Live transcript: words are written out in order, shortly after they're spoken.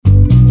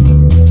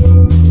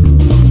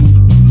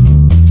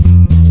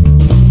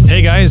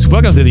guys,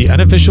 welcome to the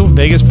Unofficial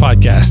Vegas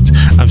Podcast.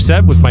 I'm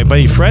Seb with my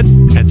buddy Fred,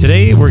 and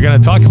today we're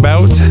going to talk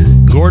about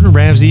Gordon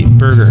Ramsay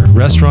Burger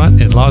restaurant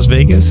in Las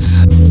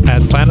Vegas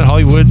at Planet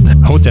Hollywood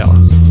Hotel.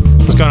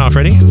 What's going on,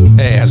 Freddie?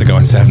 Hey, how's it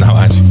going, Seb? Not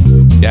much.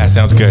 Yeah,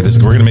 sounds good.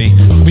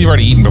 We've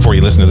already eaten before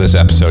you listen to this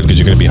episode because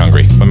you're going to be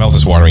hungry. My mouth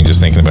is watering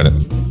just thinking about it.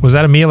 Was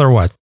that a meal or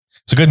what?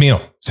 It's a good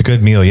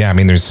meal. Yeah.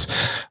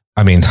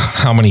 I mean,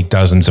 how many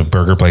dozens of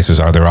burger places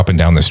are there up and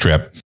down the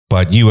strip?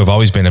 But you have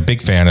always been a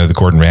big fan of the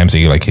Gordon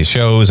Ramsay, like his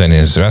shows and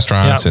his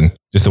restaurants and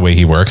just the way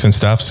he works and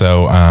stuff.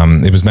 So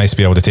it was nice to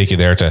be able to take you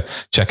there to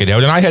check it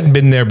out. And I hadn't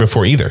been there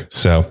before either.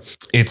 So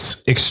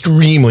it's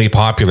extremely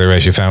popular,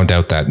 as you found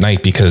out that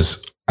night,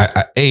 because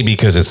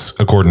because it's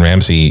a Gordon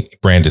Ramsay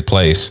branded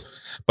place,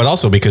 but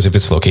also because of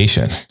its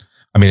location.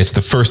 I mean, it's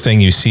the first thing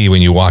you see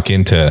when you walk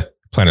into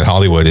Planet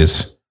Hollywood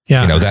is,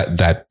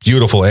 that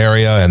beautiful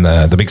area and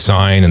the big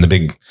sign and the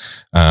big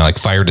like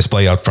fire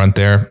display out front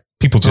there.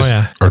 People just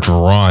are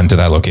drawn to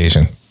that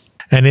location.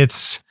 And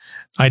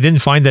I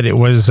didn't find that it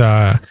was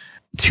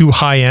too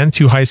high end,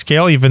 too high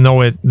scale, even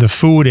though the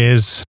food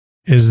is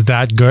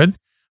that good,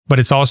 but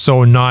it's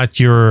also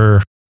not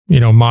your,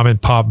 mom and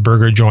pop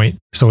burger joint.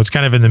 So it's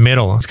kind of in the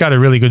middle. It's got a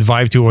really good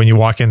vibe to it when you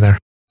walk in there.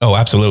 Oh,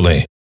 absolutely.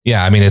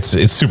 Yeah. I mean, it's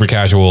super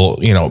casual,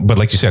 but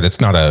like you said, it's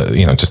not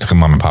just a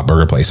mom and pop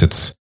burger place.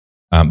 It's,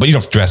 but you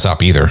don't have to dress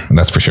up either.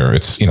 That's for sure.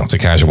 It's, it's a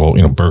casual,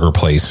 burger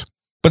place.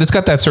 But it's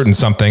got that certain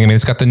something. I mean,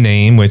 it's got the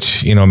name,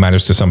 which,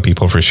 matters to some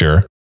people for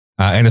sure.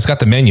 And it's got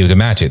the menu to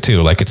match it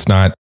too. Like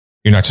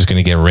you're not just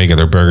going to get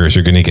regular burgers.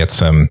 You're going to get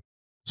some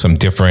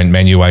different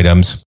menu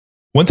items.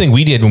 One thing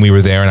we did when we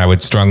were there, and I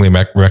would strongly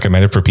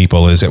recommend it for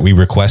people, is that we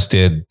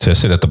requested to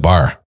sit at the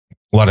bar.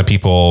 A lot of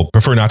people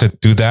prefer not to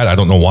do that. I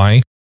don't know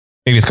why.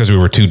 Maybe it's because we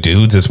were two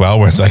dudes as well,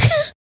 where it's like,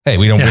 hey,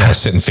 we don't want to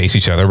sit and face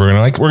each other. We're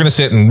going to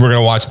sit and we're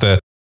going to watch the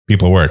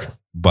people work.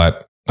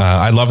 But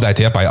I love that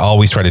tip. I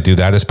always try to do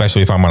that,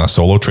 especially if I'm on a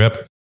solo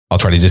trip. I'll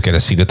try to just get a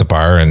seat at the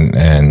bar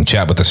and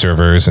chat with the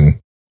servers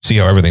and see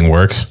how everything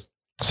works.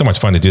 It's so much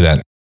fun to do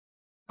that.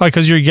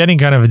 Because you're getting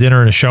kind of a dinner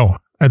and a show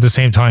at the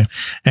same time.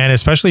 And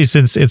especially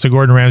since it's a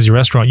Gordon Ramsay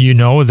restaurant,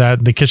 that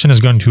the kitchen is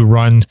going to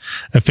run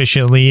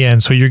efficiently.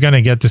 And so you're going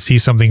to get to see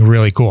something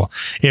really cool.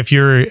 If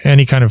you're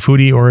any kind of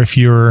foodie, or if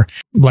you're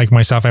like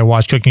myself, I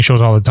watch cooking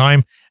shows all the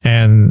time.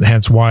 And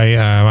hence why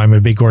I'm a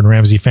big Gordon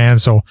Ramsay fan.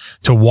 So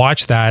to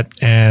watch that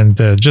and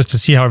just to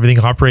see how everything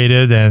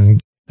operated and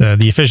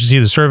the efficiency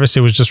of the service,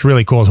 it was just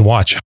really cool to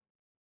watch.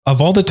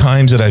 Of all the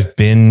times that I've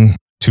been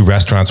to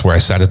restaurants where I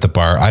sat at the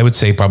bar, I would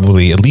say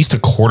probably at least a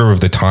quarter of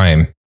the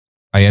time,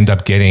 I end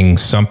up getting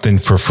something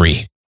for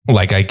free.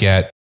 Like I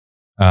get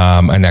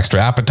an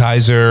extra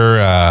appetizer,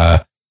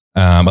 a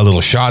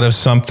little shot of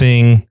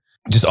something.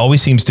 It just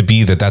always seems to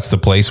be that's the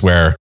place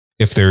where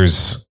if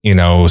there's,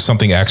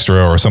 something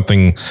extra or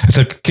something, if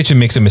the kitchen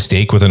makes a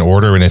mistake with an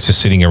order and it's just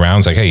sitting around,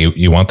 it's like, hey,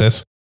 you want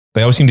this?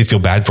 They always seem to feel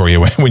bad for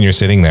you when you're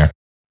sitting there.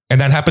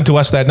 And that happened to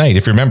us that night,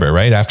 if you remember,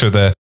 right? After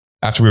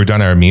we were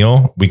done our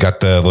meal, we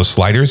got those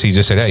sliders. He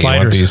just said, hey, sliders. You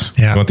want these?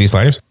 Yeah. You want these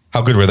sliders?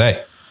 How good were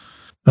they?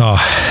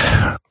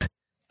 Oh,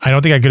 I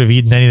don't think I could have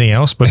eaten anything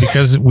else, but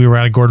because we were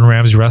at a Gordon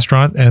Ramsay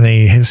restaurant and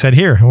they said,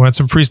 here, we want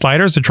some free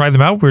sliders to try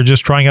them out. We're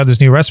just trying out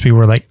this new recipe.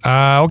 We're like,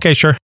 okay,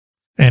 sure.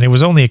 And it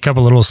was only a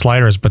couple of little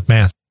sliders, but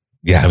man.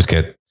 Yeah, it was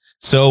good.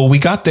 So we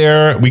got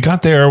there.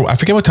 I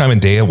forget what time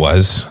of day it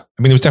was.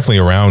 I mean, it was definitely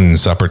around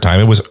supper time.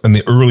 It was in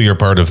the earlier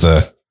part of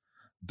the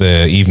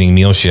evening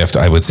meal shift,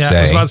 I would say.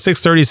 It was about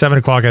 6:30, 7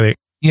 o'clock, I think.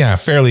 Yeah,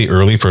 fairly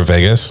early for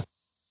Vegas.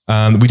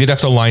 We did have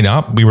to line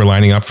up. We were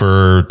lining up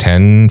for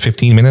 10,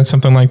 15 minutes,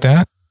 something like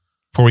that.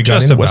 Before we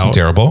got in, it wasn't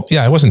terrible.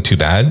 Yeah, it wasn't too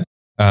bad.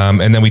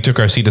 And then we took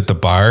our seat at the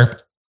bar.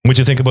 What'd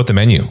you think about the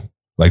menu?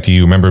 Like, do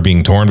you remember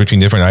being torn between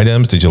different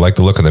items? Did you like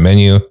the look of the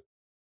menu?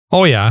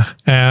 Oh, yeah.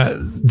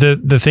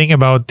 The thing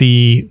about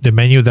the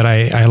menu that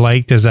I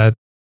liked is that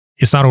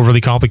it's not overly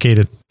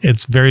complicated.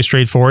 It's very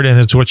straightforward, and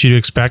it's what you'd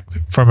expect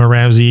from a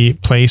Ramsay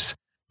place.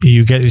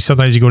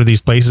 Sometimes you go to these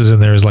places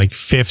and there's like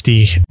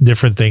 50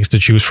 different things to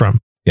choose from.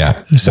 Yeah,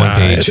 so, one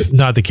page.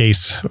 Not the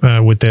case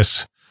with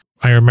this.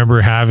 I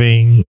remember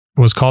having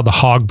what was called the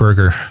hog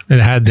burger.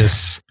 It had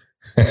this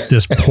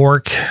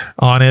pork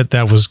on it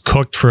that was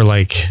cooked for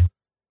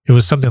it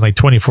was something like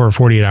 24 or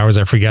 48 hours.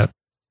 I forget.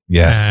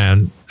 Yes.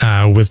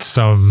 And with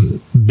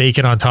some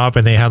bacon on top,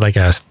 and they had like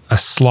a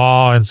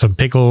slaw and some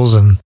pickles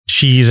and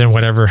cheese and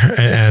whatever.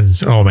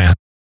 And oh man.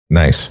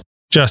 Nice.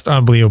 Just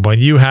unbelievable.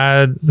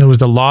 There was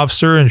the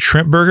lobster and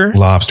shrimp burger.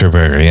 Lobster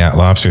burger. Yeah.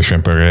 Lobster,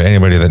 shrimp burger.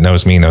 Anybody that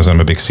knows me knows I'm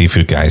a big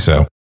seafood guy.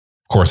 So of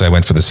course I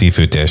went for the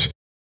seafood dish.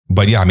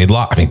 But yeah, I mean,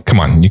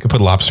 come on, you could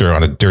put lobster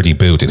on a dirty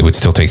boot. It would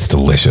still taste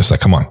delicious. Like,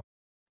 come on.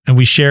 And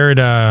we shared,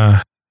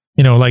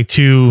 like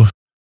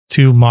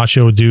two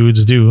macho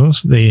dudes do.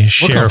 They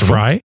share a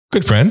fry.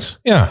 Good friends.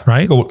 Yeah.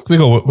 Right. We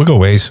go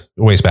ways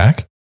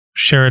back.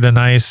 Shared a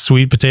nice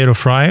sweet potato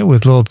fry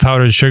with a little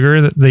powdered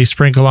sugar that they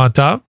sprinkle on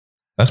top.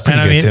 That's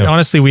pretty good too.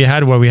 Honestly, we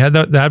had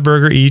that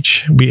burger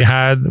each. We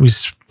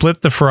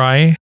split the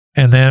fry,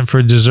 and then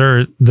for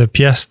dessert, the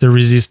pièce de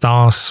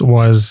résistance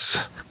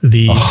was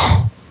the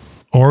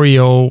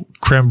Oreo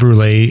creme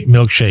brulee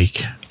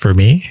milkshake for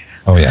me.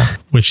 Oh yeah.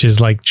 Which is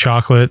like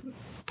chocolate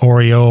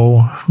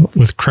Oreo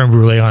with creme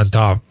brulee on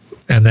top.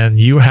 And then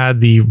you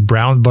had the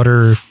brown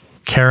butter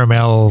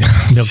caramel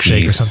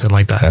milkshake or something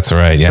like that. That's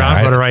right. Yeah.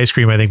 Brown butter ice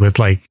cream, I think, with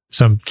like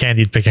some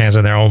candied pecans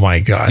in there. Oh my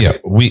God. Yeah.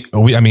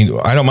 I mean,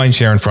 I don't mind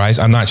sharing fries.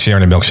 I'm not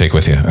sharing a milkshake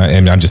with you.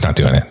 I'm just not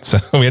doing it. So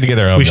we had to get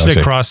our own milkshake. We should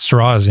have crossed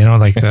straws,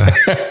 like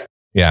the.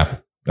 Yeah.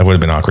 That would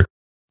have been awkward.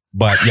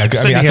 But yeah,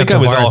 I mean, I think I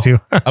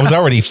was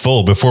already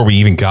full before we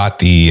even got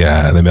the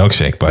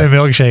milkshake, but the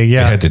milkshake.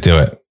 Yeah. I had to do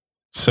it.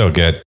 So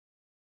good.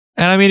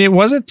 And I mean, it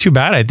wasn't too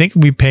bad. I think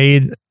we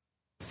paid,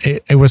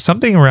 it was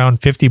something around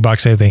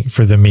 $50, I think,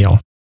 for the meal.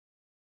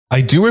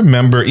 I do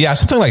remember, yeah,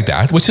 something like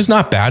that, which is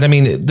not bad. I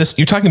mean,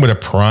 you're talking about a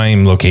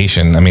prime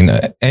location. I mean,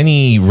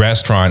 any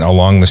restaurant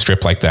along the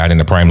strip like that in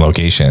a prime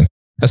location,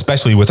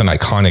 especially with an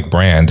iconic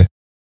brand,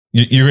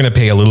 you're going to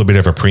pay a little bit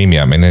of a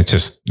premium, and it's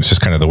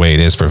just kind of the way it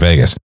is for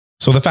Vegas.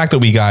 So the fact that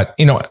we got,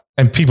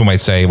 and people might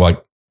say,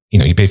 well,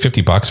 you paid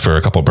 $50 for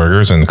a couple of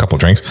burgers and a couple of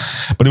drinks,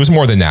 but it was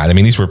more than that. I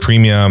mean, these were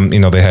premium.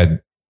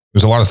 There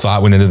was a lot of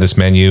thought went into this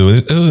menu.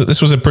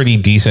 This was a pretty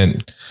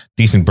decent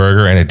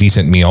burger and a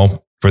decent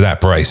meal for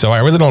that price. So I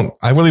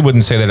really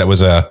wouldn't say that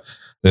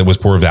it was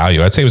poor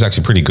value. I'd say it was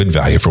actually pretty good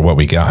value for what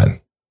we got.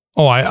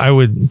 Oh, I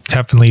would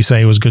definitely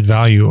say it was good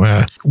value.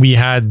 We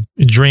had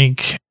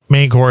drink,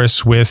 main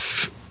course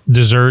with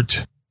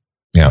dessert.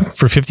 Yeah.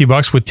 For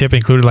 $50 with tip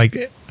included, like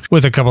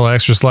with a couple of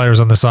extra sliders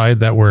on the side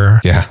that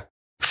were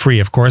free,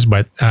 of course.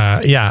 But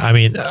I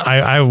mean,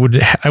 I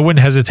wouldn't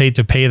hesitate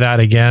to pay that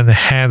again.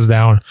 Hands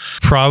down,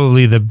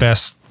 probably the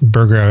best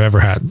burger I've ever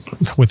had,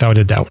 without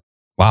a doubt.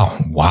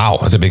 Wow.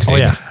 That's a big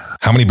statement. Oh, yeah.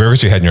 How many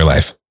burgers you had in your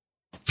life?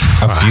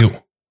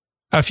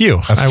 A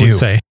few, I would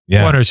say.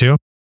 Yeah. One or two.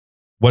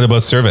 What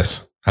about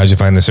service? How'd you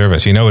find the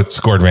service? It's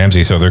Gordon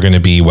Ramsay, so they're going to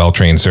be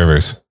well-trained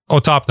servers. Oh,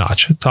 top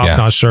notch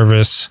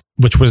service,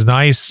 which was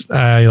nice.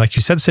 Like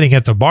you said, sitting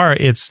at the bar,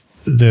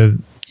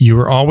 you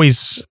were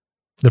always,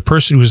 the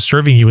person who was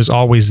serving you was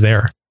always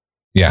there.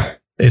 Yeah.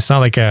 It's not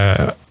like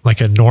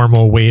a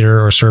normal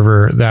waiter or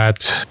server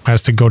that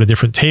has to go to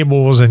different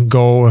tables and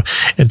go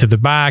into the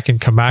back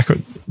and come back.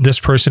 This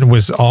person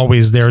was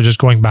always there, just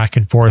going back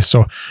and forth.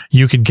 So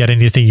you could get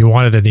anything you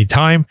wanted at any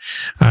time.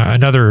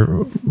 Another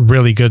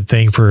really good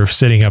thing for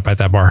sitting up at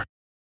that bar.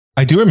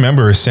 I do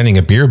remember sending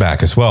a beer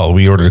back as well.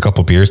 We ordered a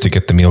couple of beers to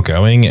get the meal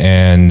going,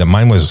 and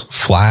mine was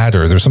flat,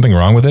 or there was something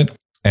wrong with it.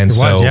 And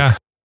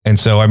And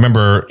so I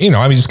remember,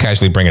 I would just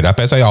casually bring it up,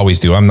 as I always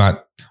do.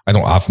 I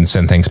don't often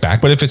send things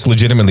back, but if it's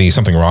legitimately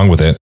something wrong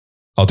with it,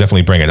 I'll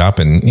definitely bring it up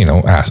and,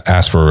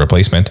 ask for a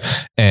replacement.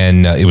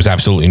 And it was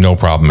absolutely no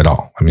problem at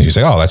all. I mean, you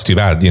say, oh, that's too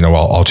bad.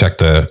 I'll check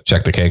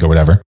the keg or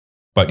whatever.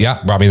 But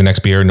yeah, brought me the next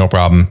beer. No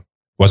problem.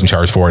 Wasn't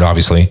charged for it,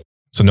 obviously.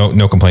 So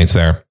no complaints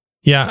there.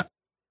 Yeah.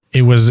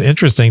 It was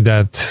interesting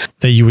that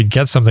you would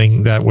get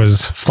something that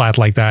was flat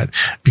like that,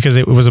 because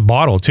it was a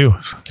bottle too.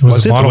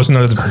 Was it? Wasn't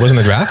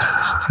a draft?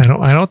 I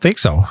don't think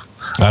so.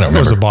 I don't remember. It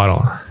was a bottle.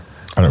 I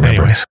don't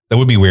remember. Anyways. That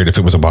would be weird if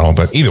it was a bottle,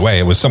 but either way,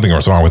 it was something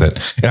was wrong with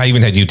it. And I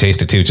even had you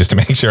taste it too, just to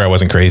make sure I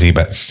wasn't crazy.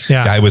 But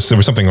there was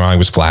something wrong. It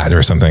was flat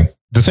or something.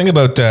 The thing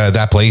about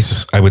that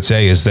place, I would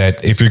say, is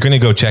that if you're going to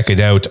go check it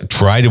out,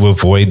 try to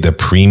avoid the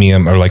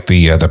premium or like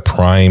the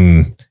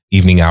prime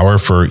evening hour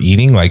for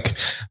eating, like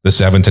the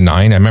 7 to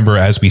 9. I remember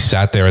as we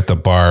sat there at the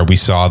bar, we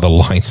saw the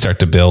line start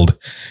to build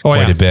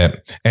quite a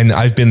bit. And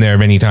I've been there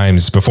many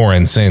times before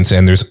and since,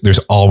 and there's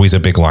always a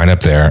big line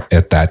up there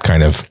at that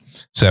kind of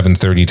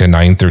 7:30 to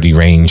 9:30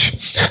 range.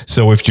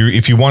 So if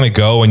you want to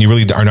go and you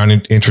really are not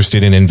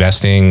interested in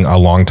investing a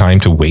long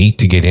time to wait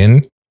to get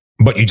in,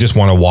 but you just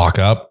want to walk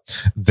up,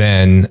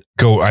 then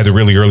go either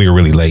really early or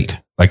really late.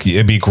 Like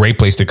it'd be a great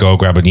place to go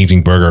grab an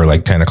evening burger,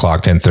 like 10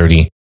 o'clock,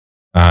 10:30,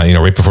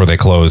 right before they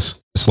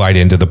close, slide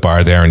into the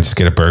bar there and just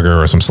get a burger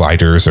or some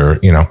sliders or,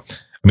 I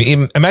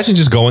mean, imagine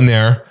just going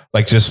there,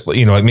 like just,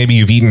 like maybe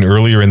you've eaten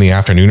earlier in the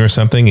afternoon or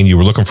something and you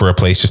were looking for a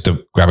place just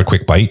to grab a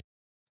quick bite,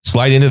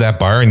 slide into that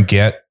bar and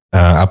get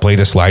a plate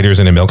of sliders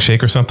and a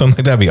milkshake or something like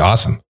that'd be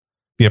awesome.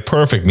 Be a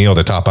perfect meal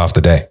to top off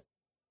the day.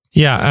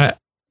 Yeah.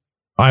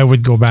 I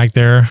would go back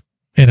there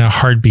in a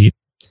heartbeat.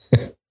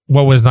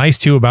 What was nice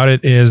too about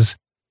it is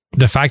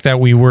the fact that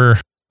we were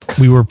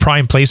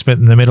prime placement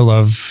in the middle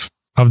of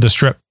the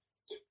strip.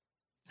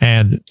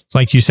 And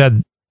like you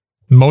said,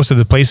 most of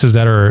the places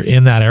that are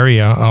in that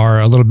area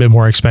are a little bit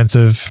more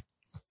expensive,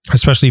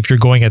 especially if you're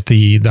going at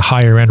the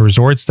higher end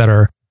resorts that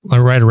are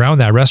right around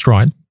that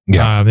restaurant.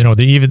 Yeah.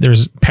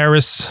 There's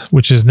Paris,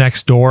 which is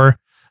next door,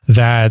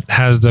 that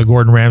has the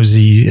Gordon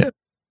Ramsay.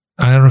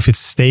 I don't know if it's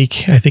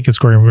steak. I think it's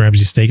Gordon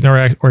Ramsay steak, or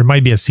it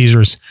might be at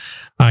Caesar's.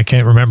 I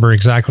can't remember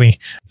exactly.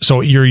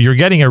 So you're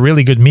getting a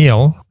really good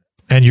meal,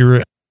 and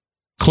you're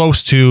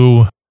close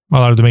to a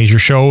lot of the major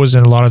shows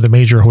and a lot of the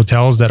major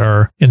hotels that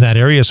are in that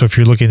area. So if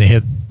you're looking to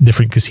hit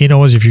different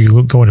casinos, if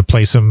you're going to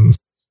play some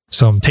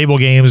table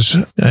games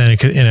in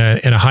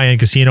a high end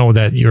casino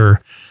that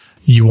you're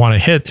you want to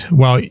hit,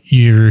 well,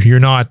 you're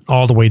not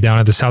all the way down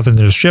at the south end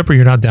of the strip, or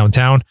you're not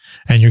downtown,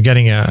 and you're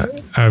getting a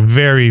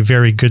very,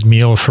 very good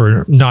meal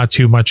for not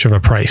too much of a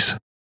price.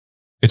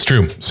 It's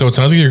true. So it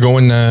sounds like you're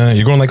going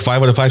like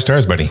 5 out of 5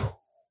 stars, buddy.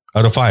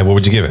 Out of 5, what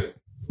would you give it?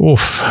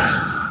 Oof,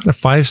 out of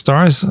 5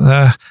 stars.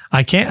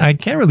 I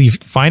can't really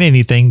find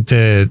anything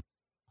to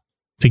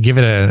give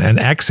it an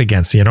X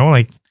against.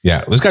 Like,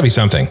 yeah, there's got to be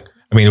something.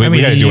 I mean,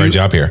 we got to do our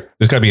job here.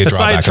 There's got to be a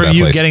drawback aside from to that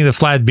you place. Getting the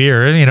flat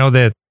beer,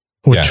 that.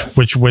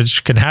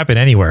 Which can happen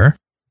anywhere.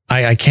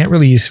 I can't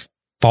really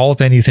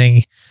fault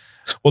anything.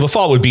 Well, the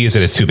fault would be is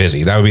that it's too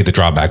busy. That would be the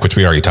drawback, which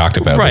we already talked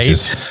about. Right. Which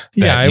is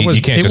that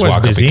you can't just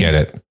walk busy up and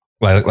get it.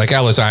 Like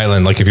Ellis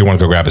Island, like if you want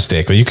to go grab a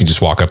steak, you can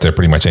just walk up there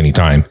pretty much any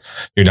time.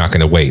 You're not going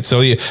to wait.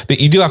 So you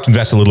do have to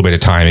invest a little bit of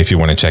time if you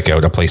want to check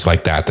out a place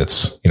like that.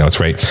 That's, it's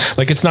right.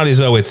 Like it's not as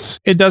though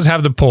it does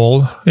have the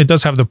pull. It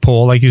does have the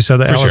pull. Like you said,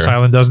 the Ellis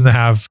Island doesn't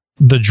have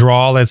the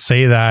draw. Let's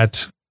say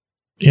that,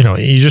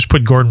 you just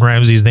put Gordon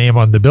Ramsay's name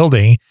on the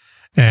building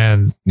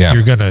and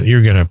you're going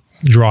to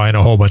draw in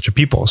a whole bunch of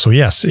people. So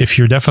yes, if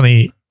you're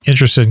definitely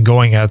interested in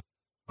going at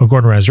a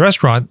Gordon Ramsay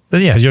restaurant,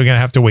 then yeah, you're going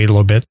to have to wait a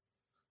little bit.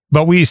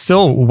 But we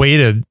still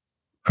waited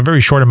a very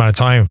short amount of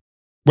time.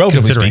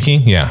 Relatively speaking.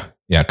 Yeah.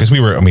 Yeah. Cause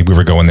we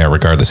were going there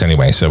regardless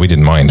anyway. So we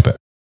didn't mind, but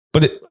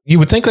you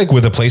would think like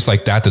with a place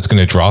like that, that's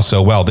going to draw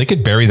so well, they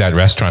could bury that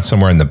restaurant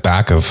somewhere in the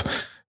back of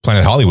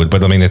Planet Hollywood.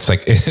 But I mean, it's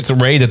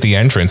right at the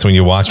entrance when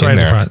you walk in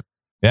there. Front.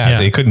 Yeah.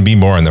 So it couldn't be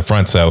more in the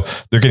front. So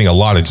they're getting a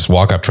lot of just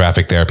walk up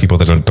traffic there. People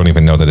that don't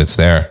even know that it's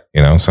there,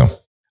 so.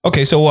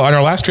 Okay, so on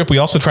our last trip, we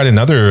also tried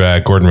another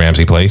Gordon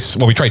Ramsay place.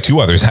 Well, we tried 2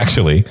 others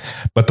actually,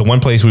 but the one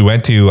place we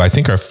went to, I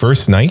think our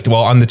first night.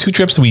 Well, on the 2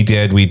 trips we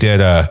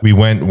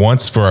went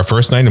once for our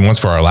first night and once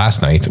for our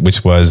last night,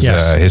 which was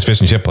his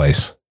fish and chip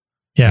place.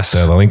 Yes,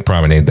 the Link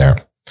Promenade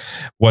there.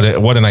 What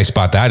a nice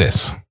spot that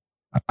is.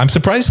 I'm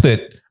surprised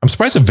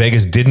that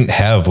Vegas didn't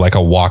have like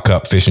a walk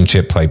up fish and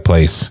chip type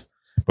place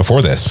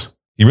before this.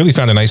 He really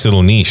found a nice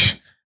little niche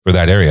for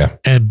that area.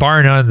 And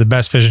bar none, the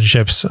best fish and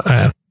chips.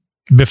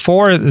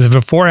 Before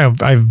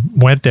I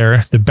went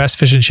there, the best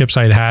fish and chips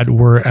I'd had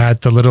were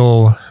at the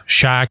little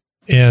shack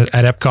at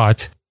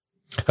Epcot.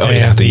 Oh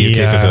yeah, the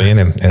UK Pavilion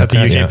at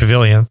the UK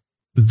Pavilion.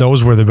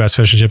 Those were the best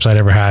fish and chips I'd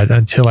ever had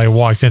until I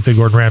walked into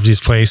Gordon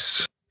Ramsay's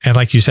place. And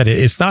like you said,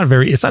 it's not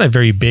a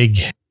very big.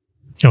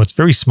 It's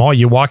very small.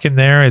 You walk in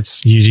there,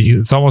 it's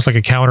almost like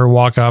a counter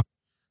walk up.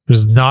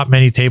 There's not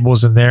many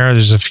tables in there.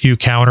 There's a few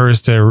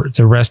counters to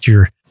rest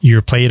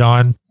your plate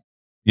on.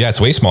 Yeah,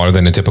 it's way smaller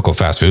than a typical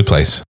fast food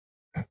place.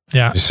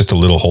 Yeah. It's just a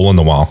little hole in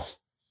the wall.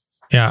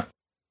 Yeah.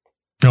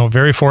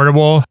 Very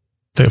affordable.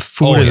 The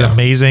food is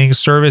amazing.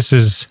 Service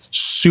is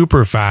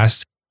super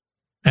fast.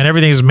 And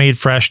everything is made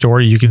fresh to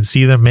order. You can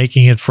see them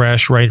making it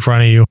fresh right in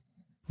front of you.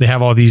 They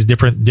have all these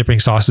different dipping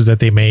sauces that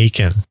they make.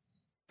 And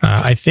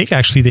I think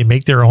actually they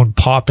make their own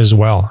pop as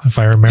well, if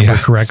I remember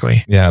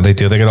correctly. Yeah, they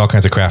do. They got all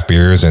kinds of craft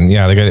beers and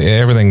they got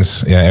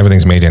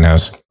everything's made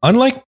in-house.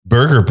 Unlike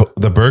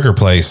the burger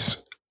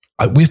place,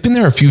 we've been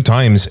there a few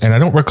times and I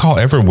don't recall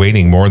ever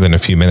waiting more than a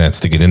few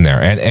minutes to get in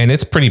there. And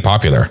it's pretty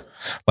popular.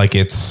 Like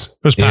it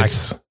was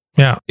packed.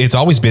 It's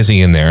always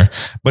busy in there,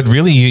 but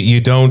really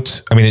you don't,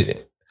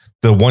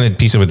 the one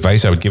piece of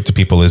advice I would give to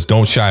people is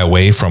don't shy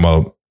away from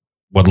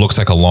what looks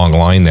like a long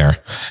line there.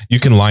 You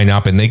can line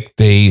up and they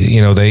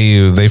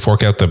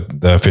fork out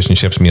the fish and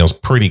chips meals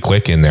pretty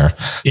quick in there.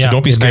 So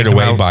don't be scared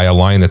away by a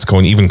line that's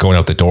going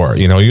out the door.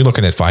 You're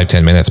looking at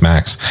 5-10 minutes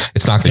max.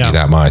 It's not going to be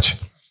that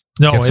much.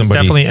 No, it's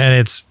definitely, and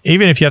it's,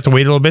 even if you have to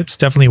wait a little bit, it's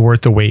definitely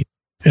worth the wait.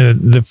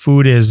 The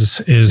food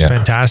is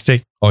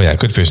fantastic. Oh yeah.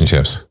 Good fish and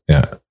chips.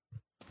 Yeah.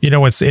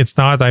 It's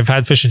not, I've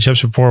had fish and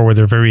chips before where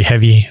they're very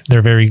heavy.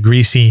 They're very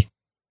greasy.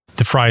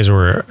 The fries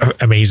were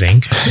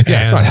amazing.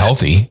 Yeah. It's not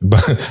healthy,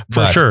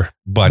 for sure,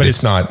 but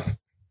it's not.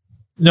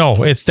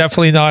 No, it's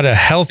definitely not a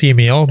healthy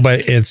meal,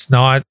 but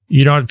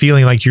you're not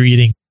feeling like you're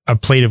eating a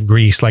plate of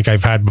grease like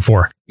I've had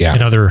before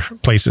in other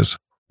places.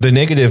 The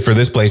negative for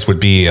this place would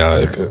be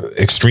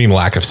extreme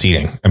lack of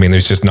seating.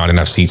 There's just not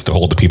enough seats to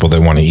hold the people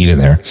that want to eat in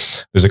there.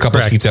 There's a couple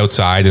of seats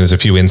outside and there's a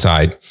few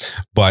inside,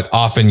 but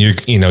often you're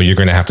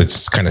going to have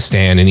to kind of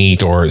stand and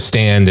eat or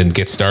stand and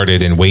get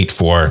started and wait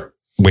for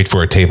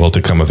a table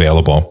to come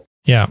available.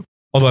 Yeah.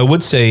 Although I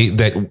would say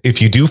that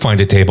if you do find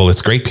a table,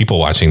 it's great people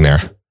watching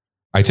there.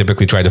 I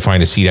typically try to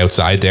find a seat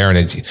outside there, and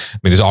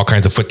there's all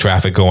kinds of foot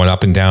traffic going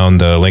up and down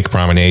the Link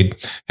Promenade,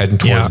 heading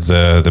towards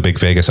the big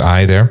Vegas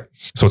Eye there.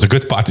 So it's a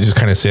good spot to just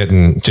kind of sit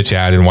and chit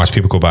chat and watch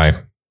people go by.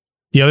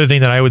 The other thing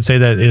that I would say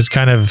that is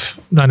kind of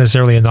not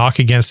necessarily a knock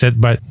against it,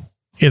 but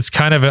it's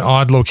kind of an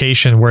odd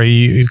location where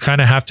you kind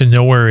of have to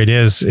know where it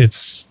is.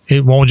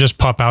 It won't just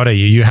pop out at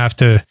you. You have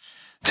to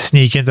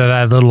sneak into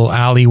that little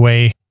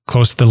alleyway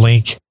close to the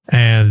Link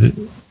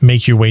and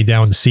make your way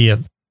down to see it.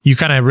 You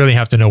kind of really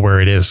have to know where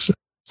it is.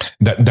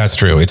 That's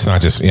true. It's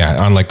not just,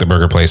 unlike the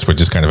burger place, which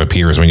just kind of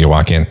appears when you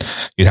walk in,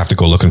 you'd have to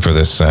go looking for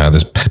this.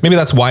 Maybe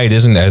that's why it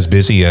isn't as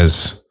busy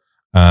as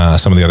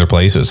some of the other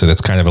places. So that's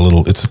kind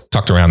of it's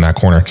tucked around that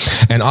corner.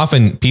 And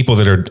often people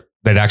that are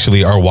that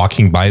actually are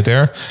walking by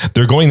there,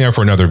 they're going there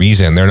for another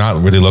reason. They're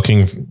not really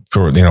looking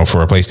for,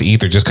 for a place to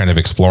eat. They're just kind of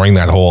exploring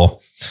that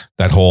whole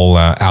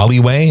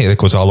alleyway that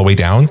goes all the way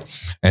down.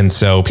 And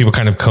so people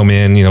kind of come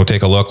in,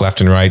 take a look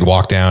left and right,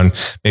 walk down,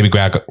 maybe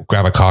grab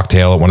a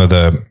cocktail at one of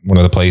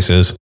the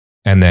places,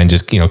 and then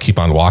just, keep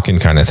on walking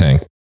kind of thing.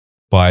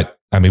 But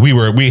I mean,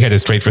 we headed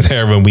straight for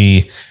there when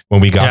we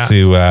got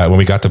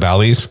to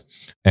Bally's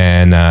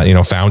and,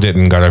 found it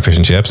and got our fish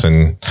and chips.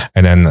 And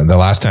then the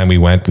last time we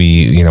went,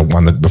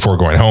 before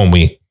going home,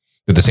 we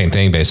did the same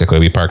thing. Basically,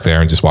 we parked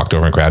there and just walked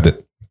over and grabbed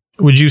it.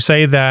 Would you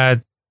say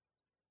that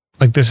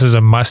like this is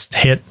a must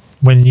hit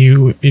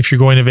if you're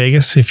going to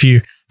Vegas, if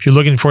you're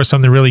looking for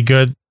something really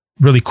good,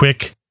 really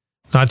quick,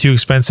 not too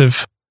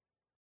expensive?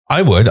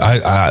 I would.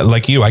 I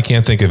like you. I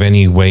can't think of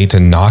any way to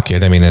knock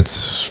it. I mean,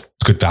 it's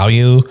good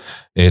value.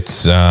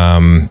 It's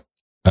they've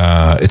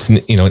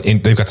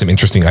got some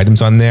interesting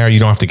items on there. You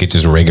don't have to get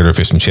just regular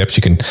fish and chips.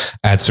 You can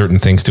add certain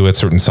things to it,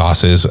 certain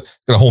sauces.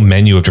 Got a whole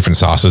menu of different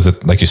sauces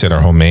that, like you said,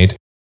 are homemade.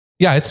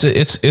 Yeah, it's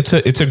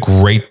a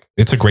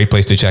great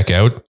place to check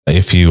out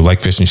if you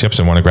like fish and chips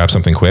and want to grab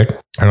something quick.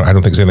 I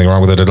don't think there's anything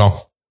wrong with it at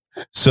all.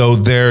 So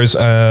there's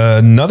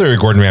another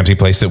Gordon Ramsay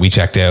place that we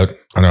checked out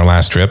on our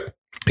last trip.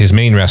 His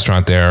main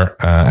restaurant there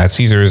at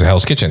Caesar's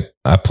Hell's Kitchen,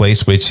 a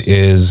place which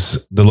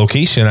is the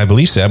location, I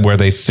believe, Seb, where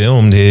they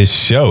filmed his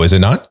show. Is it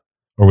not?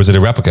 Or was it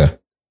a replica?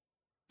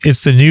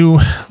 It's the new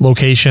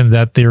location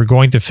that they're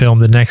going to film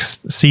the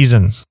next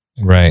season.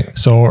 Right.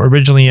 So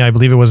originally, I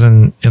believe it was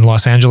in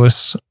Los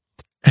Angeles,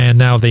 and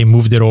now they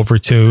moved it over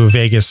to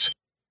Vegas.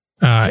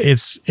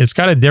 It's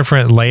got a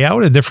different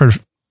layout, a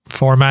different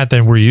format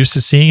than we're used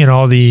to seeing in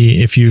all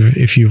the, if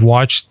you've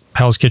watched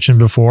Hell's Kitchen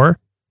before,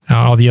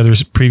 all the other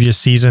previous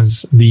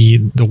seasons,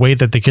 the way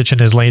that the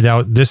kitchen is laid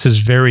out, this is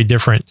very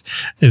different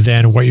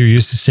than what you're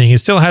used to seeing. It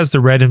still has the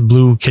red and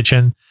blue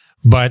kitchen,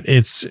 but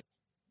it's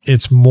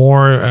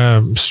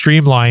more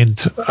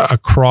streamlined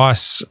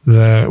across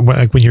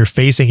like when you're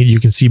facing it, you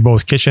can see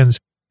both kitchens,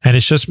 and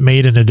it's just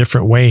made in a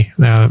different way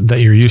that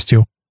you're used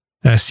to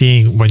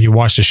seeing when you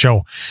watch the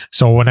show.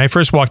 So when I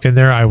first walked in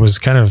there, I was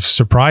kind of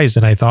surprised,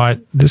 and I thought,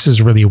 this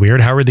is really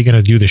weird. How are they going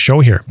to do the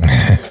show here?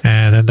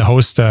 And then the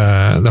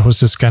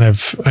hostess kind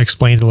of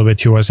explained a little bit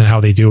to us and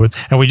how they do it.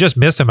 And we just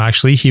missed him.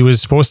 Actually, he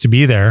was supposed to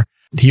be there.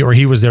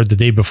 He was there the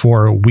day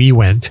before we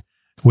went,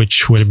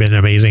 which would have been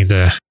amazing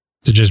to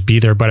just be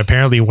there. But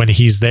apparently when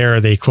he's there,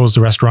 they close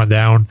the restaurant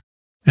down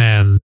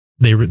and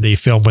they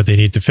film what they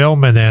need to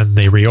film, and then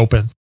they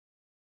reopen.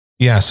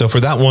 Yeah. So for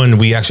that one,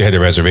 we actually had a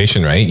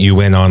reservation, right? You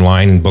went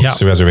online and booked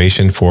the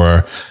reservation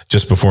for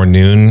just before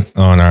noon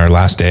on our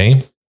last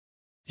day.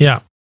 Yeah.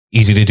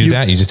 Easy to do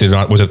that. You just did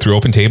it was it through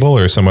Open Table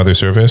or some other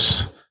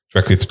service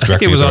directly? I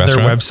think it was on their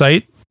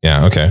website.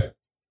 Yeah. Okay.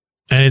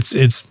 And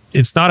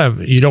it's not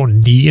you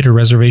don't need a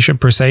reservation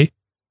per se,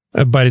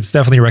 but it's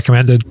definitely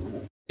recommended.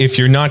 If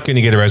you're not going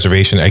to get a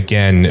reservation,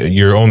 again,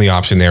 your only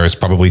option there is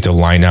probably to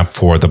line up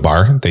for the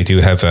bar. They do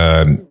have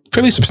a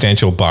fairly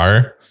substantial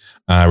bar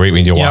right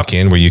when you walk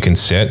in, where you can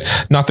sit.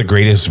 Not the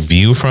greatest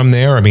view from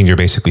there. I mean, you're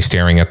basically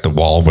staring at the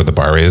wall where the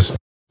bar is,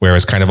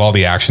 whereas kind of all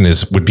the action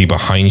would be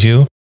behind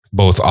you,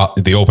 both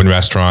the open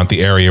restaurant,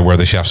 the area where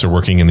the chefs are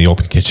working in the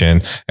open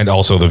kitchen, and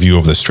also the view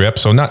of the strip.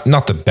 So not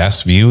the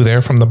best view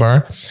there from the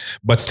bar,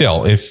 but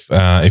still, if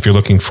you're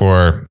looking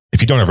if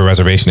you don't have a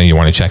reservation and you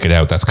want to check it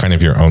out, that's kind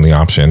of your only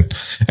option.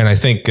 And I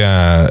think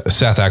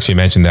Seth actually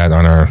mentioned that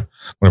on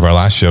one of our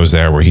last shows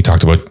there, where he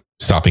talked about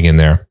stopping in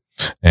there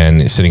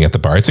and sitting at the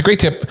bar. It's a great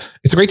tip.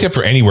 It's a great tip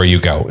for anywhere you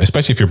go,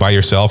 especially if you're by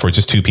yourself or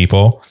just two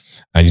people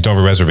and you don't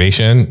have a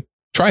reservation.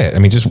 Try it. I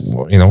mean, just,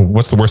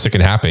 what's the worst that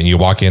can happen? You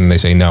walk in and they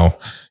say no.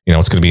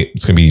 It's going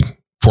to be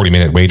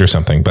 40-minute wait or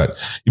something, but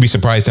you'd be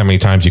surprised how many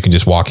times you can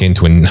just walk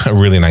into a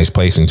really nice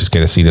place and just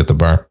get a seat at the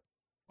bar.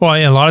 Well,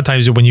 a lot of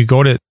times when you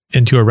go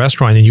into a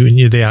restaurant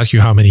and they ask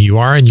you how many you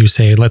are, and you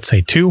say, let's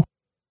say 2,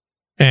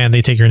 and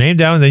they take your name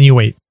down, and then you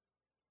wait.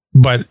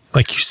 But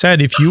like you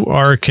said, if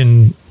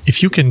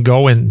you can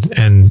go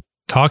and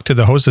talk to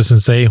the hostess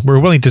and say, we're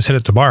willing to sit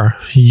at the bar,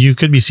 you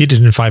could be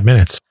seated in 5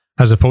 minutes,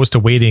 as opposed to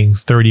waiting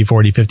 30,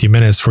 40, 50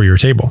 minutes for your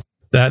table.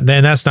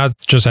 That's not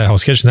just at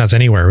Hell's Kitchen. That's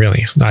anywhere,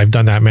 really. I've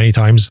done that many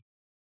times.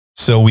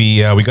 So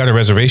we got a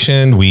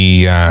reservation.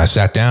 We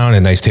sat down,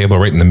 a nice table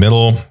right in the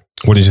middle.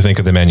 What did you think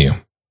of the menu?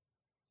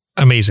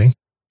 Amazing.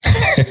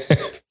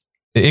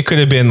 It could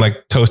have been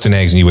like toast and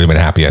eggs and you would have been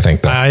happy, I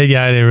think. I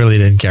really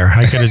didn't care.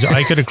 I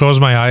could have closed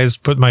my eyes,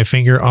 put my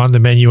finger on the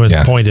menu and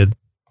pointed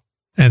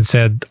and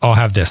said, I'll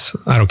have this.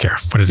 I don't care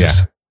what it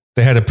is.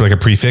 They had a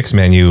prefix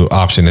menu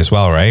option as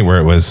well, right? Where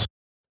it was.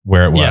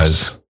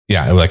 Yes.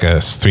 Yeah. Like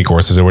 3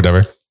 courses or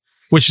whatever.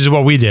 Which is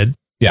what we did.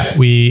 Yeah.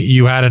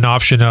 You had an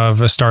option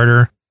of a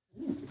starter.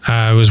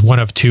 It was 1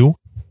 of 2.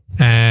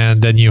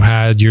 And then you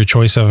had your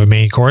choice of a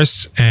main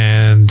course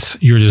and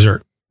your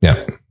dessert. Yeah.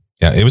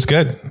 Yeah, it was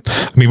good.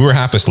 I mean, we were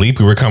half asleep.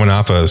 We were coming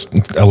off a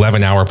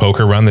 11-hour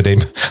poker run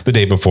the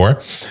day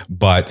before,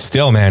 but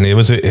still, man, it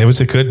was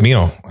a good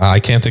meal. I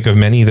can't think of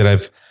many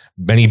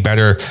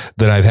better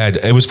that I've had.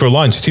 It was for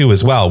lunch too,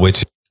 as well,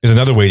 which is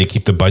another way to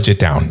keep the budget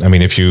down. I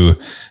mean, if you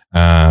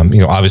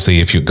Obviously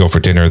if you go for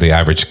dinner, the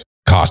average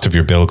cost of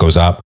your bill goes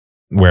up.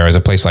 Whereas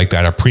a place like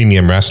that, a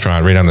premium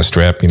restaurant right on the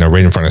strip,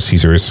 right in front of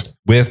Caesars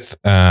with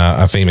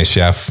a famous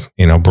chef,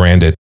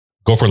 branded,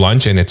 go for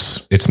lunch and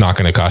it's not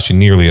going to cost you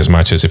nearly as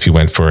much as if you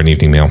went for an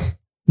evening meal.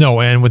 No,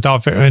 and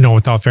without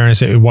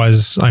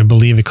fairness, I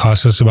believe it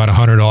cost us about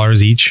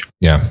 $100 each.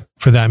 Yeah,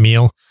 for that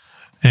meal.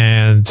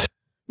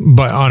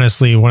 But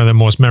honestly, one of the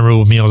most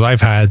memorable meals I've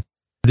had.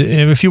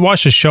 If you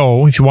watch the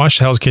show, if you watch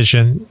Hell's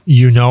Kitchen,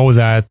 you know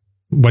that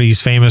what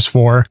he's famous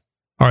for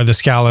are the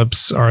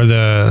scallops,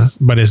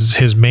 but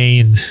his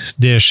main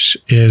dish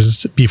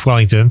is beef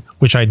Wellington,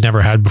 which I'd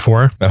never had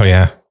before. Oh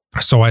yeah.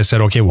 So I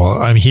said, okay,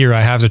 well, I'm here.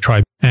 I have to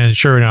try. And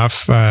sure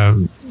enough,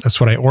 that's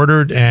what I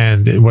ordered.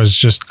 And it was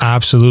just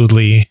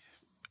absolutely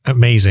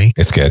amazing.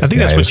 It's good. I think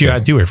that's what you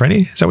had too,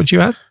 Freddie. Is that what you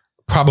had?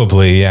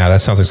 Probably. Yeah.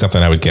 That sounds like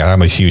something I would get.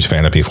 I'm a huge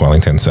fan of beef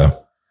Wellington,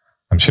 so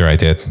I'm sure I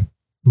did.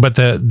 But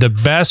the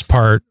best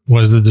part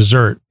was the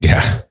dessert.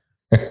 Yeah.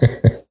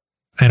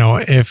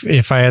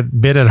 If I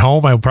had been at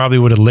home, I probably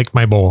would have licked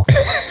my bowl.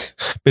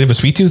 Bit of a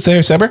sweet tooth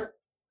there, Seber?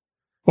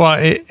 Well,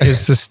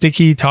 it's a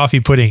sticky toffee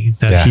pudding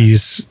that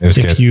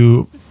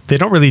they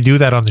don't really do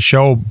that on the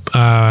show,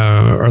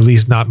 or at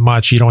least not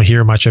much. You don't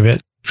hear much of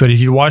it. But if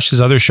you watch his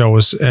other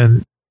shows,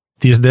 and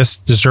this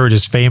dessert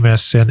is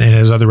famous in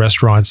his other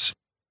restaurants,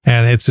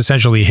 and it's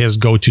essentially his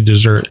go-to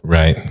dessert.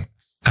 Right.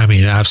 I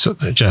mean,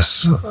 absolutely,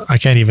 I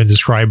can't even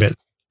describe it,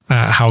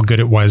 how good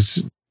it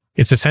was.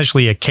 It's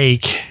essentially a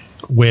cake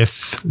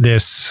with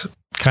this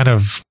kind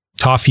of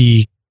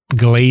toffee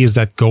glaze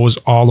that goes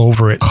all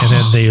over it. And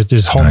then there's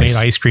this homemade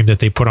ice cream that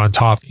they put on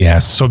top.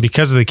 Yes. So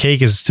because the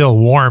cake is still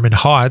warm and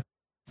hot,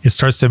 it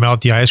starts to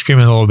melt the ice cream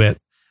a little bit.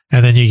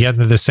 And then you get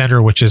into the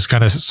center, which is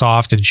kind of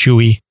soft and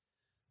chewy.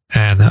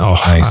 And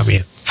nice. I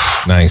mean,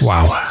 nice.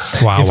 Wow.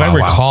 If I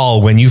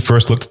recall, when you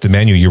first looked at the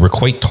menu, you were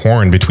quite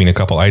torn between a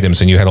couple items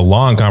and you had a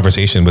long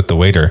conversation with the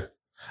waiter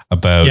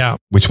about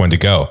which one to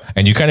go.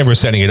 And you kind of were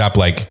setting it up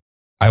like,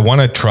 I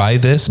want to try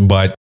this,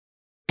 but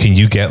can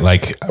you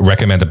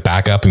recommend a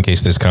backup in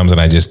case this comes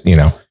and I just,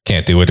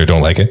 can't do it or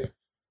don't like it?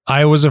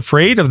 I was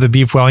afraid of the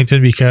beef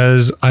Wellington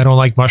because I don't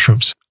like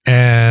mushrooms.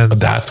 And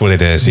that's what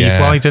it is. Beef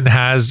Wellington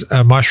has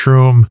a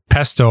mushroom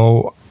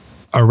pesto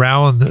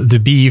around the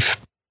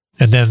beef,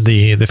 and then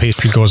the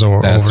pastry goes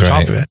over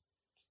top of it.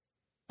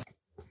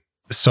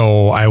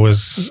 So I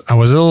was a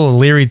little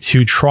leery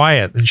to try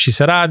it. And she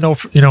said, no,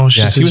 she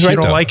said, she was right, if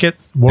you don't like it,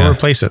 we'll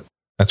replace it.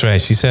 That's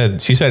right. She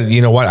said,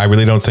 you know what? I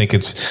really don't think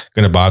it's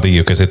going to bother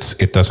you because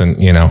it doesn't,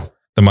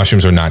 the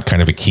mushrooms are not kind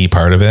of a key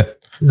part of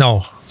it.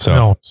 No.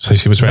 So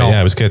she was right. No.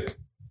 Yeah, it was good.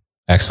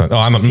 Excellent. Oh,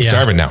 I'm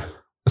starving now.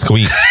 Let's go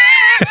eat.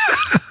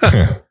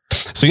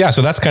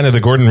 So that's kind of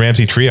the Gordon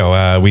Ramsay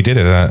trio. We did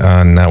it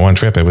on that one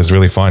trip. It was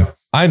really fun.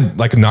 I'm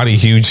just not a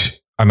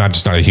huge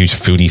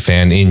foodie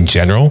fan in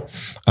general.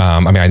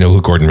 I know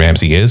who Gordon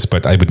Ramsay is,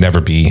 but I would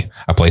never be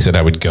a place that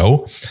I would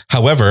go.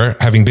 However,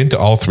 having been to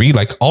all three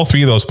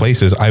of those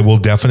places, I will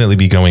definitely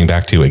be going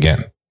back to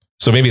again.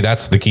 So maybe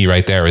that's the key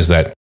right there, is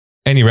that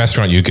any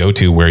restaurant you go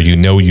to where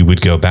you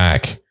would go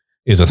back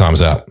is a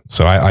thumbs up.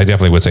 So I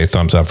definitely would say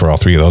thumbs up for all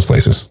three of those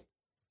places.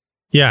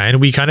 Yeah. And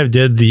we kind of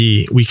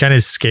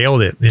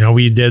scaled it.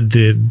 We did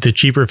the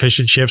cheaper fish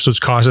and chips, which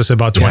cost us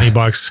about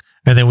 $20.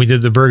 And then we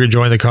did the burger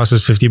joint that cost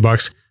us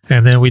 $50.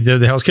 And then we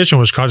did the Hell's Kitchen,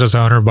 which cost us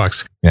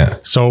 $100. Yeah.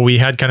 So we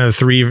had kind of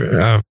three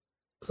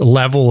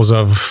levels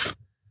of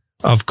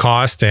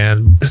cost,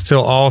 and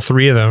still all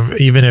three of them,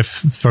 even if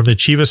from the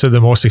cheapest to the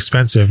most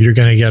expensive, you're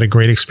going to get a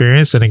great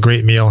experience and a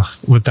great meal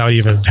without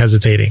even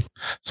hesitating.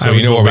 So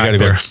you know where we got to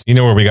go. You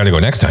know where we got to go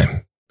next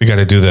time. We got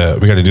to do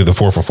the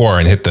 4 for $4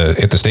 and hit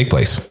the steak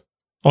place.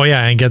 Oh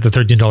yeah, and get the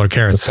 $13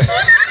 carrots.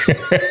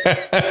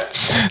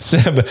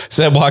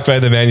 Seb walked by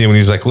the menu and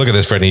he's like, "Look at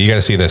this, Freddie. You got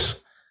to see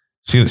this.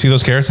 See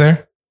those carrots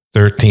there?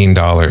 $13.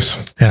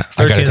 Yeah,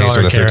 I got to taste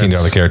what a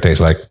 $13 carrot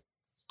tastes like."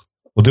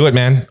 We'll do it,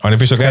 man.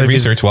 Unofficial Guide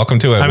Research. Welcome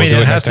to it.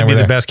 It has to be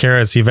the best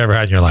carrots you've ever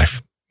had in your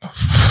life.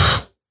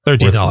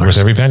 $13. Worth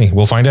every penny.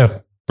 We'll find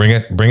out.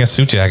 Bring a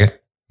suit jacket.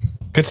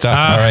 Good stuff.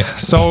 All right.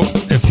 So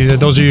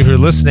those of you who are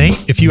listening,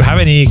 if you have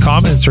any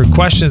comments or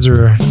questions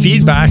or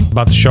feedback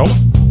about the show,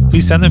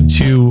 please send them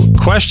to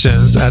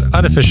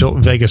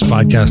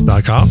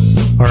questions@unofficialvegaspodcast.com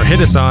or hit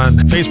us on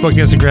Facebook,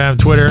 Instagram,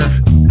 Twitter,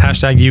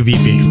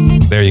 #UVP.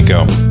 There you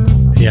go.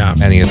 Yeah.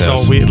 Any of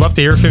those. So we'd love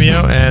to hear from you.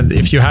 And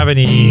if you have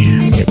any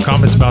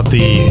comments about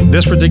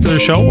this particular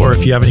show, or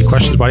if you have any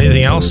questions about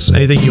anything else,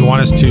 anything you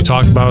want us to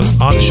talk about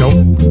on the show,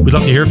 we'd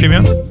love to hear from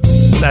you.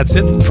 That's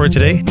it for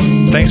today.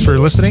 Thanks for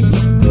listening.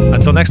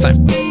 Until next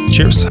time.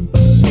 Cheers.